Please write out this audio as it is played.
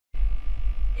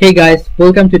Hey guys,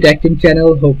 welcome to Tech Team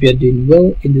channel. Hope you're doing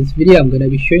well. In this video I'm going to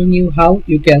be showing you how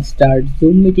you can start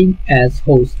Zoom meeting as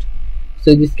host. So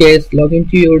in this case, log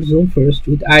into your Zoom first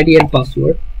with ID and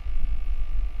password.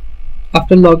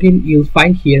 After login, you'll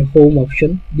find here home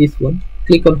option, this one.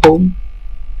 Click on home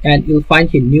and you'll find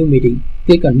here new meeting.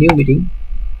 Click on new meeting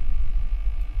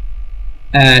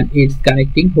and it's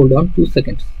connecting. Hold on 2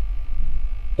 seconds.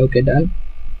 Okay, done.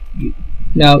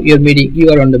 Now you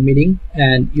are on the meeting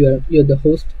and you're the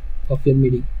host of your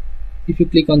meeting. If you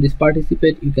click on this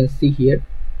participate, you can see here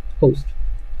host.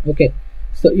 Okay,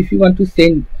 so if you want to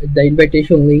send the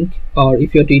invitation link or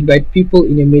if you want to invite people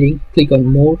in your meeting, click on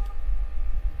more.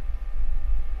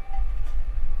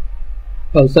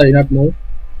 Oh sorry, not more.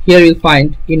 Here you'll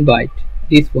find invite,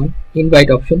 this one, invite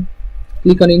option.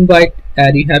 Click on invite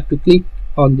and you have to click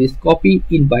on this copy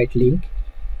invite link.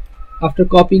 After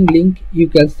copying link, you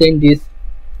can send this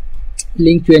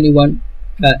link to anyone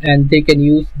and they can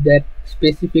use that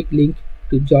specific link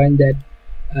to join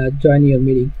your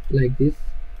meeting, like this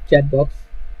chat box,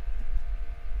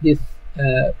 this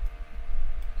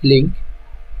link.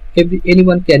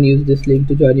 Anyone can use this link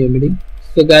to join your meeting.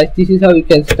 So guys, this is how you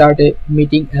can start a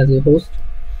meeting as a host.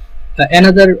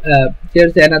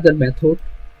 There's another method,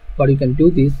 or you can do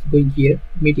this going here,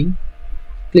 meeting,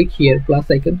 click here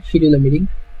plus icon, schedule a meeting.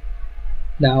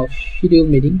 Now schedule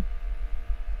meeting.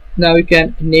 Now you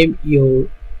can name your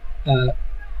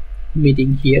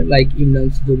meeting here, like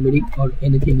Imran's Zoom meeting or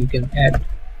anything you can add.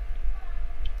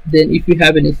 Then if you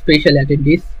have any special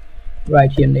attendees,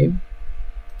 write your name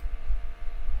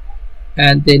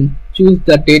and then choose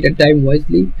the date and time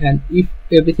wisely, and if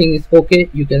everything is okay,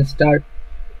 you can start.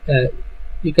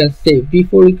 You can save.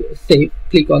 Before you save,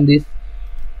 click on this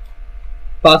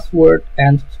password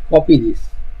and copy this.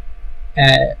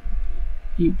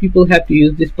 People have to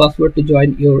use this password to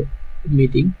join your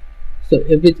meeting. So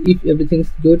if everything's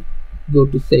good, go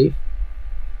to save.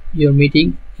 Your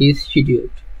meeting is scheduled.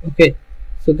 Okay,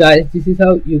 so guys, this is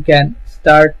how you can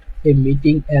start a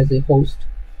meeting as a host.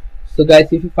 So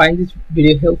guys, if you find this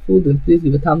video helpful, then please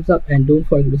give a thumbs up and don't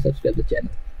forget to subscribe to the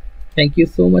channel. Thank you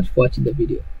so much for watching the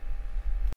video.